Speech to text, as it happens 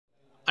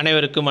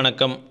அனைவருக்கும்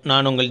வணக்கம்.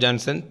 நான் உங்கள்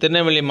ஜான்சன்.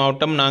 திருநெல்வேலி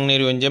மாவட்டம்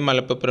நாங்குநேரி ஒன்றியம்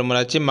மலப்புப்புறம்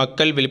ஊராட்சி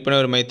மக்கள்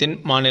விழிப்புணர்வு மையத்தின்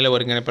மாநில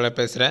ஒருங்கிணைப்பாளர்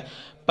பேசுகிறேன்.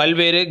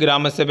 பல்வேறு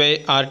கிராம சபை,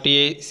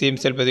 ஆர்டிஐ,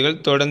 சிஎம்செல் பதிவுகள்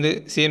தொடர்ந்து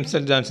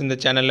சிஎம்செல் ஜான்சன் இந்த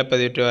சேனலில்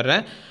பதிவிட்டு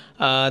வர்றேன்.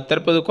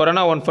 தற்போது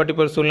கொரோனா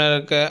 144 சூழ்நிலை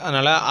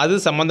இருக்கிறதுனால அது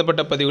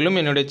சம்மந்தப்பட்ட பதிவுகளும்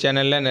என்னுடைய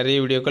சேனலில் நிறைய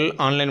வீடியோக்கள்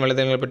ஆன்லைன்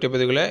வலைதளங்கள் பற்றிய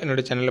பதிவுகளை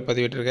என்னுடைய சேனலில்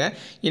பதிவிட்டிருக்கேன்.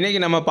 இன்றைக்கி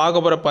நம்ம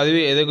பார்க்க போகிற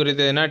பதிவு எது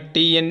குறித்ததுன்னா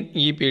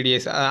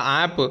TNEPDS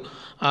ஆப்பு.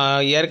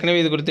 ஏற்கனவே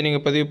இது குறித்து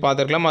நீங்கள் பதிவு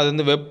பார்த்துருக்கலாம். அது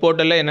வந்து வெப்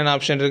போர்ட்டலில் என்னென்ன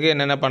ஆப்ஷன் இருக்குது,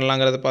 என்னென்ன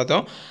பண்ணலாங்கிறத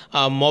பார்த்தோம்.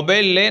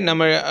 மொபைல்லே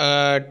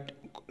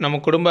நம்ம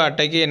குடும்ப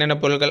அட்டைக்கு என்னென்ன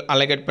பொருட்கள்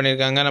அலோகேட்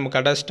பண்ணியிருக்காங்க, நம்ம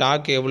கடை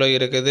ஸ்டாக் எவ்வளோ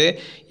இருக்குது,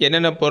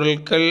 என்னென்ன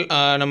பொருட்கள்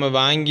நம்ம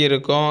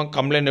வாங்கியிருக்கோம்,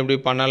 கம்ப்ளைண்ட் எப்படி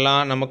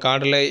பண்ணலாம், நம்ம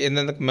கார்டில்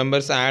எந்தெந்த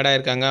மெம்பர்ஸ் ஆட்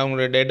ஆகிருக்காங்க,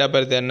 அவங்களோட டேட் ஆஃப்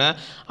பர்த் என்ன,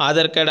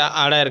 ஆதார் கார்டு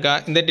ஆட் ஆகிருக்கா,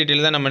 இந்த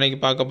டீட்டெயில் தான் நம்ம இன்றைக்கி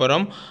பார்க்க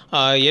போகிறோம்.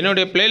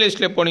 என்னுடைய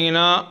ப்ளேலிஸ்ட்டில்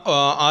போனீங்கன்னா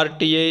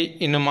ஆர்டிஐ,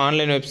 இன்னும்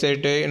ஆன்லைன்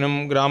வெப்சைட்டு, இன்னும்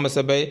கிராம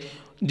சபை,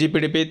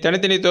 ஜிபிடிபி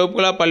தனித்தனி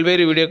தொகுப்புகளாக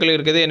பல்வேறு வீடியோக்கள்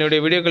இருக்குது. என்னுடைய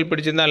வீடியோக்கள்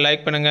பிடிச்சிருந்தால்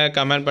லைக் பண்ணுங்கள்,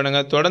 கமெண்ட்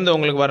பண்ணுங்கள். தொடர்ந்து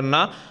உங்களுக்கு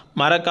வரணும்னா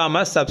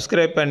மறக்காமல்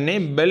சப்ஸ்கிரைப் பண்ணி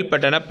பெல்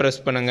பட்டனை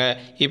ப்ரெஸ் பண்ணுங்கள்.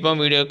 இப்போ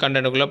வீடியோ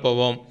கண்டென்ட்டுக்குள்ளே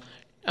போவோம்.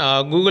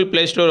 கூகுள்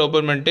ப்ளே ஸ்டோர்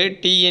ஓப்பன் பண்ணிட்டு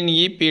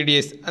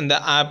TNEPDS அந்த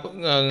ஆப்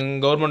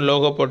கவர்மெண்ட்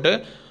லோகோ போட்டு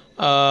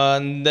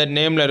இந்த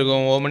நேமில்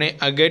இருக்கும் ஓமனி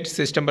அகேட்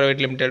சிஸ்டம்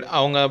ப்ரைவேட் லிமிடெட்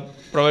அவங்க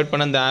ப்ரொவைட்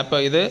பண்ண இந்த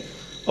ஆப்பை இது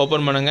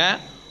ஓப்பன் பண்ணுங்கள்.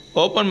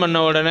 ஓப்பன் பண்ண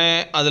உடனே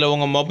அதில்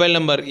உங்கள் மொபைல்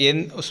நம்பர்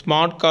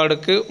ஸ்மார்ட்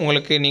கார்டுக்கு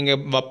உங்களுக்கு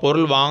நீங்கள்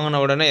பொருள் வாங்கின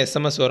உடனே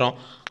SMS வரும்.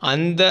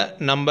 அந்த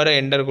நம்பரை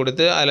என்டர்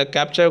கொடுத்து அதில்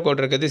கேப்சர்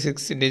கோட் இருக்குது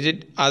 6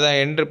 டிஜிட், அதை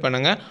என்ட்ரு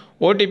பண்ணுங்கள்.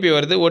 OTP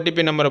வருது.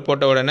 OTP நம்பரை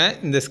போட்ட உடனே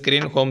இந்த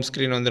ஸ்க்ரீன் ஹோம்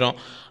ஸ்க்ரீன் வந்துடும்.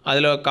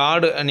 அதில்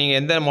கார்டு நீங்கள்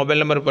எந்த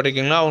மொபைல் நம்பர்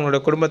போட்டிருக்கீங்களோ அவங்களோட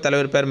குடும்ப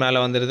தலைவர் பேர்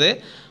மேலே வந்துடுது.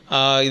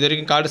 இது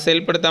வரைக்கும் கார்டு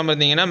செயல்படுத்தாமல்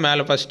இருந்தீங்கன்னா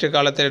மேலே ஃபஸ்ட்டு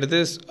காலத்தை எடுத்து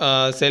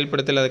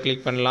செயல்படுத்தல் அதை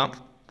கிளிக் பண்ணலாம்.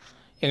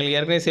 எங்களுக்கு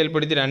ஏற்கனவே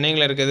செயல்படுத்தி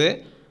ரன்னிங்கில் இருக்குது,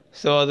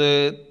 ஸோ அது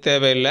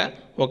தேவையில்லை.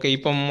 ஓகே,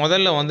 இப்போ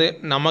முதல்ல வந்து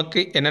நமக்கு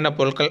என்னென்ன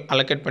பொருட்கள்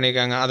அலோகேட்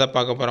பண்ணியிருக்காங்க அதை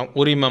பார்க்க போகிறோம்.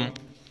 உரிமம்,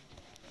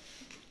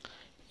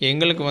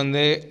 எங்களுக்கு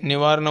வந்து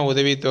நிவாரண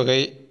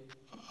உதவித்தொகை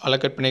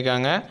அலோகேட்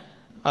பண்ணியிருக்காங்க,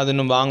 அது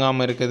இன்னும்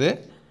வாங்காமல் இருக்குது.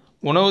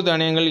 உணவு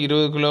தானியங்கள்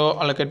 20 கிலோ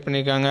அலோகேட்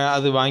பண்ணியிருக்காங்க,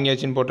 அது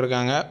வாங்கியாச்சுன்னு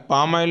போட்டிருக்காங்க.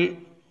 பாமாயில்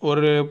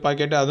ஒரு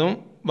பாக்கெட்டு அதுவும்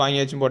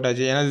வாங்கியாச்சுன்னு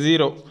போட்டாச்சு. ஏன்னா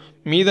 0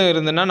 மீதம்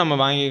இருந்ததுன்னா நம்ம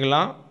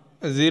வாங்கிக்கலாம்,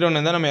 0ன்னு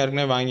இருந்தால் நம்ம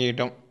ஏற்கனவே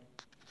வாங்கிக்கிட்டோம்.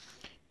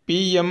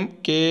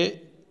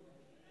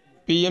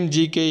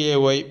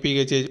 PMGKAY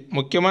PHH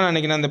முக்கியமாக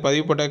நினைக்கிறேன் அந்த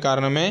பதிவு போட்ட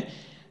காரணமே,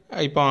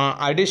 இப்போ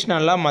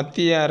அடிஷ்னலாக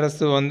மத்திய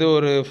அரசு வந்து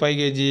ஒரு 5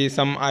 kg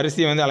சம்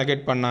அரிசி வந்து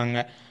அலோகேட் பண்ணாங்க.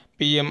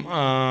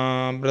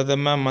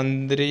 பிரதம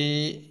மந்திரி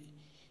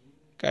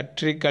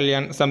கட்ரி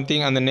கல்யாண்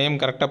சம்திங், அந்த நேம்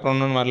கரெக்டாக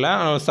ப்ரொனவுன் வரல,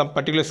 சம்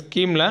பர்டிகுலர்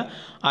ஸ்கீமில்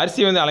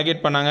அரிசி வந்து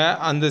அலோகேட் பண்ணாங்க.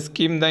 அந்த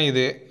ஸ்கீம் தான்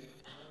இது.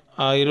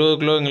 20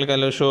 கிலோ எங்களுக்கு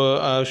அதில்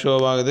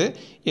ஷோவாகுது.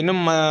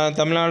 இன்னும்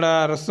தமிழ்நாடு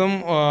அரசும்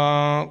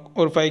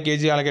ஒரு 5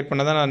 kg அலோகேட்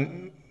பண்ணதான் நான்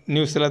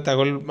நியூஸில்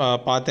தகவல்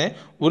பார்த்தேன்.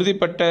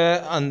 உறுதிப்பட்ட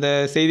அந்த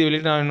செய்தி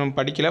வெளியிட்டு நான் இன்னும்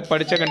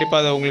படித்தா கண்டிப்பாக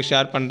அதை உங்களுக்கு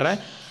ஷேர் பண்ணுறேன்.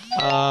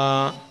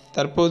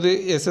 தற்போது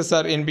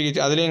SSR NPH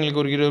அதுலேயும்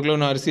எங்களுக்கு ஒரு 20 கிலோ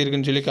அரிசி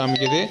இருக்குதுன்னு சொல்லி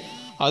காமிக்குது.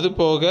 அது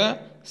போக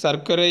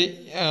சர்க்கரை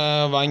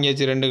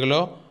வாங்கியாச்சு 2 கிலோ,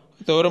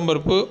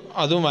 துவரம்பருப்பு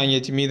அதுவும்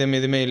வாங்கியாச்சு, மீதம்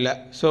எதுவுமே இல்லை.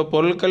 ஸோ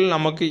பொருட்கள்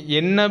நமக்கு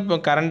என்ன இப்போ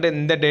கரண்ட்டு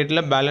இந்த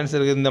டேட்டில் பேலன்ஸ்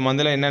இருக்குது, இந்த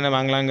மந்தில் என்னென்ன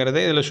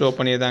வாங்கலாங்கிறத இதில் ஷோ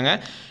பண்ணியிருந்தாங்க.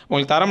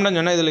 உங்களுக்கு தரம்னு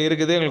சொன்னால் இதில்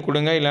இருக்குது, எங்களுக்கு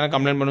கொடுங்க, இல்லைனா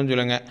கம்ப்ளைண்ட் பண்ணுன்னு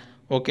சொல்லுங்கள்.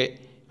 ஓகே,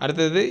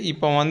 அடுத்தது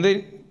இப்போ வந்து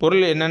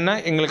பொருள் என்னென்ன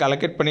எங்களுக்கு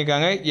அலோகேட்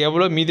பண்ணியிருக்காங்க,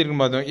 எவ்வளோ மீதி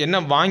இருக்குன்னு பார்த்தோம். என்ன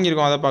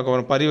வாங்கியிருக்கோம் அதை பார்க்க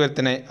வரும்.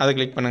 பரிவர்த்தனை அதை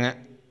கிளிக் பண்ணுங்கள்.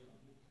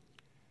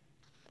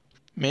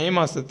 மே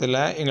மாதத்தில்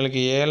எங்களுக்கு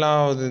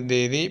 7ஆவது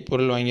தேதி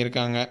பொருள்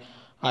வாங்கியிருக்காங்க.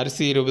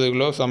 அரிசி 20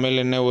 கிலோ,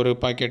 சமையல் எண்ணெய் ஒரு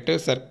பாக்கெட்டு,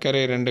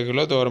 சர்க்கரை 2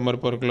 கிலோ,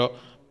 துவரம்பருப்பு 1 கிலோ.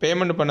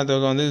 பேமெண்ட் பண்ண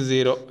தொகை வந்து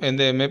 0,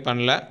 எந்த எதுவுமே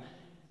பண்ணல.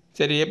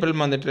 சரி, ஏப்ரல்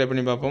மந்த் ட்ரை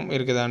பண்ணி பார்ப்போம்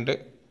இருக்குதான்ட்டு.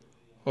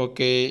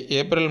 ஓகே,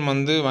 ஏப்ரல்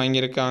மந்த்து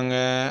வாங்கியிருக்காங்க.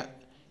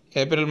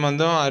 ஏப்ரல்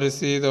மந்தும்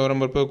அரிசி,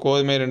 துவரம்பருப்பு,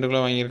 கோதுமை 2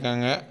 கிலோ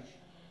வாங்கியிருக்காங்க.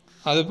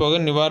 அது போக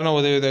நிவாரண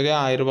உதவித்தொகை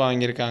 1000 ரூபா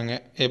வாங்கியிருக்காங்க.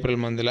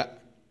 ஏப்ரல் மந்தில்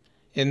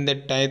எந்த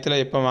டயத்தில்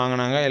எப்போ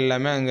வாங்கினாங்க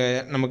எல்லாமே அங்கே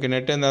நமக்கு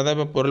நெட் இருந்தால் தான்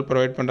இப்போ பொருள்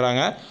ப்ரொவைட்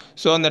பண்ணுறாங்க.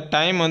 ஸோ அந்த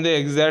டைம் வந்து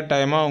எக்ஸாக்ட்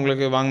டைமாக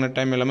உங்களுக்கு வாங்கின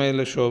டைம் எல்லாமே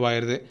இதில் ஷோ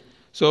ஆகிடுது.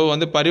 ஸோ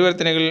வந்து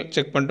பரிவர்த்தனைகள்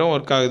செக் பண்ணிட்டோம்,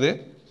 ஒர்க் ஆகுது.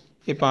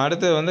 இப்போ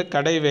அடுத்தது வந்து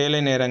கடை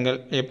வேலை நேரங்கள்,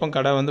 எப்போ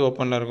கடை வந்து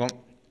ஓப்பனில் இருக்கும்.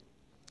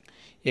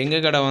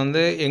 எங்கள் கடை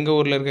வந்து எங்கள்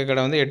ஊரில் இருக்க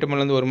கடை வந்து 8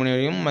 மணிலேருந்து 1 மணி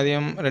வரைக்கும்,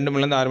 மதியம் 2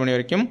 மணிலேருந்து 6 மணி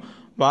வரைக்கும்,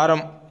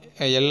 வாரம்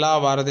எல்லா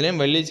வாரத்துலேயும்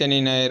வெள்ளி, சனி,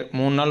 ஞாயிறு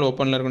 3 நாள்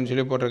ஓப்பனில் இருக்குன்னு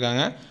சொல்லி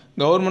போட்டிருக்காங்க.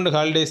 கவர்மெண்ட்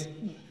ஹாலிடேஸ்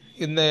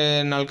இந்த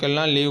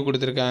நாட்கள்லாம் லீவு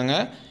கொடுத்துருக்காங்க.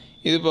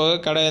 இது போக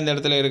கடை எந்த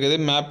இடத்துல இருக்குது,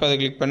 மேப் அதை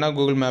கிளிக் பண்ணால்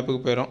கூகுள்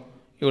மேப்புக்கு போயிடும்.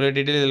 இவ்வளோ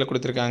டீட்டெயில் இதில்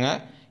கொடுத்துருக்காங்க.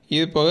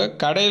 இது போக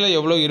கடையில்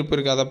எவ்வளோ இருப்பு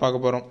இருக்குது அதை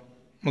பார்க்க போகிறோம்.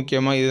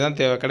 முக்கியமாக இதுதான்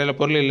தேவை. கடையில்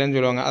பொருள் இல்லைன்னு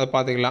சொல்லுவாங்க, அதை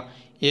பார்த்துக்கலாம்.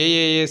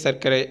 AAA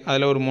சர்க்கரை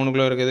அதில் ஒரு 3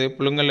 கிலோ இருக்குது.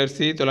 புழுங்கல்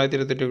அரிசி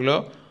 928 கிலோ,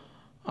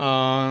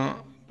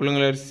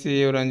 புழுங்கல் அரிசி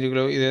ஒரு 5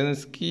 கிலோ. இது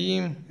எதுவும்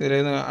ஸ்கீம் இதில்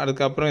எதுவும்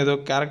அதுக்கப்புறம் ஏதோ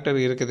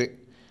கேரக்டர் இருக்குது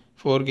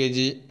 4 kg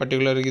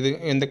பர்டிகுலர். இது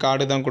எந்த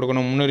கார்டு தான்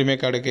கொடுக்கணும், முன்னுரிமை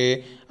கார்டுக்கு,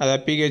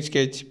 அதாவது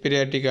PHH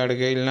பிரியாரிட்டி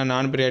கார்டுக்கு, இல்லைனா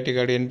நான் பிரியாரிட்டி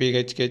கார்டு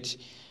NPHH.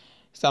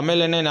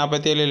 சமையல் எண்ணெய்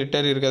 47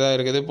 லிட்டர்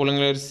இருக்குது.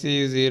 புழுங்கல் அரிசி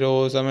 0,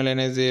 சமையல்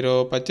எண்ணெய் 0,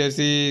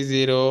 பச்சரிசி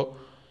 0,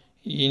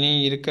 இனி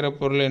இருக்கிற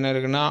பொருள் என்ன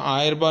இருக்குன்னா,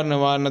 ₹1000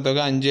 நிவாரணத்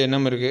தொகை 5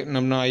 எண்ணம் இருக்குது.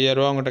 நம்ம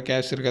 ₹5000 உங்கள்கிட்ட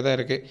கேஷ் இருக்கதா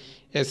இருக்குது.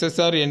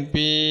 SSR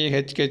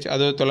NPHH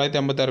அது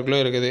 956 கிலோ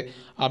இருக்குது.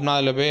 அப்படின்னா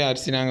அதில் போய்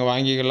அரிசி நாங்கள்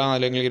வாங்கிக்கலாம்.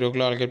 அதில் எங்களுக்கு 20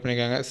 கிலோ அலோகேட்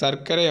பண்ணிக்காங்க.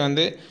 சர்க்கரை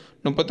வந்து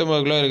 39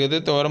 கிலோ இருக்குது.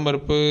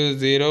 துவரம்பருப்பு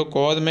 0,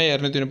 கோதுமை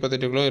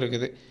 238 கிலோ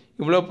இருக்குது.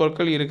 இவ்வளோ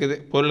பொருட்கள் இருக்குது.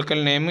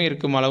 பொருட்கள் நேமும்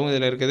இருக்கும், அளவும்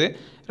இதில் இருக்குது.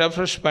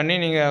 ரெஃப்ரெஷ் பண்ணி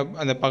நீங்கள்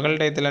அந்த பகல்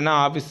டயத்துலனா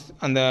ஆஃபீஸ்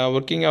அந்த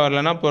ஒர்க்கிங்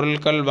ஹவர்லனா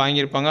பொருட்கள்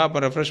வாங்கியிருப்பாங்க.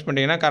 அப்போ ரெஃப்ரெஷ்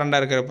பண்ணிங்கன்னா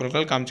கரண்டாக இருக்கிற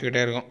பொருட்கள்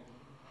காமிச்சிக்கிட்டே இருக்கும்.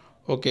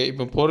 ஓகே,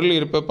 இப்போ பொருள்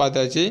இருப்பை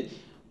பார்த்தாச்சு.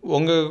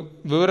 உங்கள்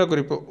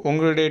விவரக்குறிப்பு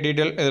உங்களுடைய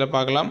டீட்டெயில் இதில்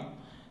பார்க்கலாம்.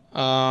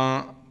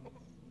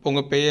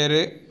 உங்கள் பெயர்,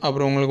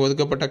 அப்புறம் உங்களுக்கு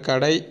ஒதுக்கப்பட்ட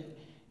கடை,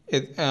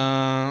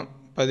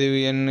 பதிவு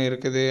எண்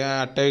இருக்குது,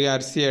 அட்டை,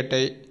 அரிசி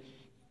அட்டை,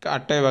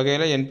 அட்டை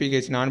வகையில்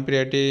NPHH நான்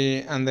பிரியாரிட்டி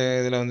அந்த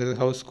இதில் வந்துடுது.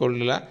 ஹவுஸ்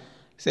கோல்டில்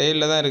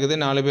செயலில் தான் இருக்குது.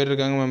 4 பேர்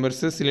இருக்காங்க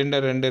மெம்பர்ஸு.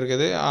 சிலிண்டர் 2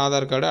 இருக்குது.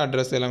 ஆதார் கார்டு,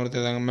 அட்ரஸ் எல்லாம்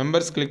கொடுத்துருக்காங்க.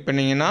 மெம்பர்ஸ் கிளிக்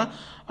பண்ணிங்கன்னா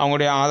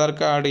அவங்களுடைய ஆதார்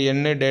கார்டு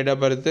எண், டேட்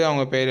ஆஃப் பர்த்,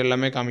 அவங்க பேர்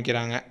எல்லாமே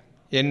காமிக்கிறாங்க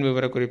என்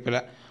விவரக்குறிப்பில்.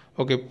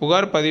 ஓகே,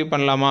 புகார் பதிவு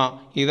பண்ணலாமா?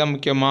 இதுதான்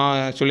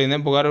முக்கியமாக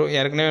சொல்லியிருந்தேன். புகார்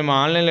ஏற்கனவே நம்ம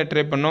ஆன்லைனில்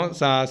ட்ரை பண்ணோம்,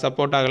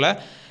 சப்போர்ட் ஆகலை.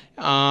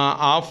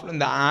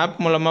 இந்த ஆப்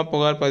மூலமாக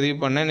புகார் பதிவு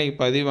பண்ண இன்றைக்கி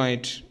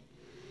பதிவாயிடுச்சு.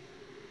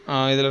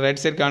 இதில்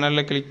ரைட் சைட்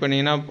கார்னரில் கிளிக்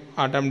பண்ணிங்கன்னா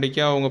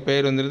ஆட்டோமேட்டிக்காக உங்கள்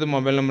பேர் வந்துடுது,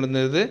 மொபைல் நம்பர்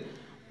இருந்தது,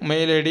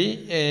 மெயில் ஐடி.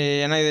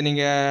 ஏன்னா இது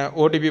நீங்கள்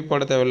OTP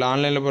போட தேவையில்லை.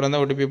 ஆன்லைனில்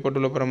போகிறதா OTP போட்டு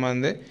உள்ள போகிற மாதிரி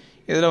வந்து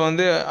இதில்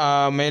வந்து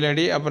மெயில்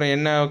ஐடி, அப்புறம்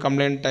என்ன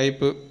கம்ப்ளைண்ட்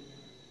டைப்பு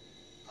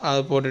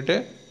அதை போட்டுட்டு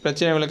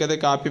பிரச்சனை விளக்கத்தை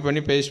காப்பி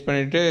பண்ணி பேஸ்ட்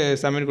பண்ணிவிட்டு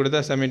சப்மிட் கொடுத்தா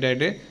சப்மிட்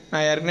ஆகிட்டு.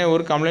 நான் ஏற்கனவே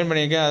ஒரு கம்ப்ளைண்ட்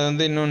பண்ணியிருக்கேன். அது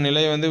வந்து இன்னும்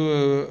நிலை வந்து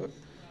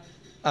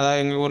அதாவது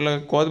எங்கள்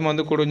ஊரில் கோதுமை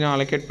வந்து கொஞ்சம்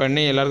அலோகேட்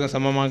பண்ணி எல்லாேருக்கும்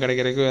சமமாக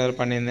கிடைக்கிறதுக்கு அதை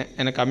பண்ணியிருந்தேன்.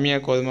 எனக்கு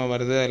கம்மியாக கோதுமை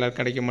வருது, எல்லோரும்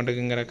கிடைக்க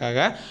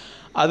மாட்டேங்குங்கிறக்காக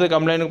அது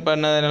கம்ப்ளைண்ட்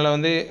பண்ணதுனால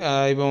வந்து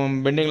இப்போ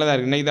பெண்டிங்கில் தான்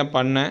இருக்குது. இன்றைக்கி தான்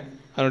பண்ணேன்.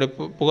 அதனுடைய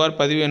புகார்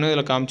பதிவு என்ன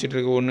இதில்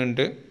காமிச்சிட்ருக்கு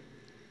 1ன்ட்டு.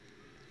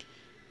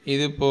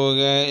 இது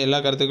போக எல்லா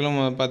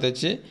கருத்துக்களும்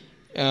பார்த்தாச்சு.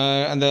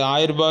 அந்த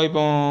 ₹1000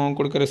 இப்போ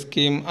கொடுக்குற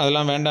ஸ்கீம்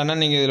அதெல்லாம் வேண்டாம்னா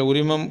நீங்கள் இதில்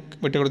உரிமம்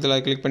விட்டு கொடுத்துல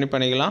அதை கிளிக் பண்ணி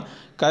பண்ணிக்கலாம்.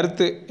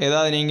 கருத்து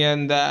ஏதாவது நீங்கள்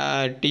இந்த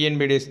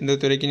TNPDS இந்த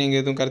துறைக்கு நீங்கள்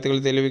எதுவும்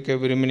கருத்துக்கள் தெரிவிக்க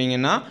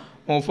விரும்பினீங்கன்னா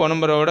உங்கள் ஃபோன்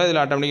நம்பரோட இதில்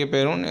ஆட்டோமேட்டிக்காக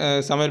போயிடும்.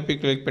 சமர்ப்பி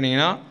கிளிக்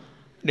பண்ணிங்கன்னா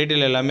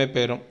டீட்டெயில் எல்லாமே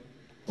போயிடும்.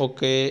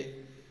 ஓகே,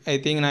 ஐ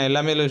திங்க் நான்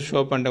எல்லாமே இதில்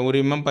ஷோ பண்ணிட்டேன்.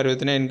 உரிமம்,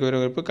 பரிவர்த்தனை, என்கொயரி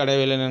வைப்பு, கடை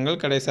வேலைநிலங்கள்,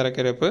 கடை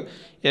சரக்கு இருப்பு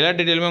எல்லா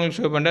டீட்டெயிலுமே உங்களுக்கு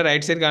ஷோ பண்ணிட்டேன்.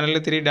 ரைட் சைட்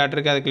கார்னரில் 3 டாட்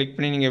இருக்குது. அதை கிளிக்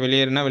பண்ணி நீங்கள்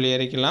வெளியேறினா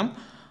வெளியேறிக்கலாம்.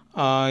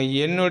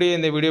 என்னுடைய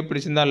இந்த வீடியோ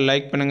பிடிச்சிருந்தால்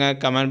லைக் பண்ணுங்கள்,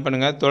 கமெண்ட்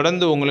பண்ணுங்கள்.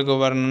 தொடர்ந்து உங்களுக்கு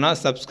வரணும்னா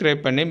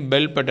சப்ஸ்கிரைப் பண்ணி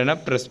பெல் பட்டனை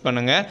ப்ரெஸ்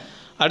பண்ணுங்கள்.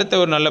 அடுத்த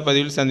ஒரு நல்ல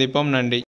பதிவில் சந்திப்போம். நன்றி.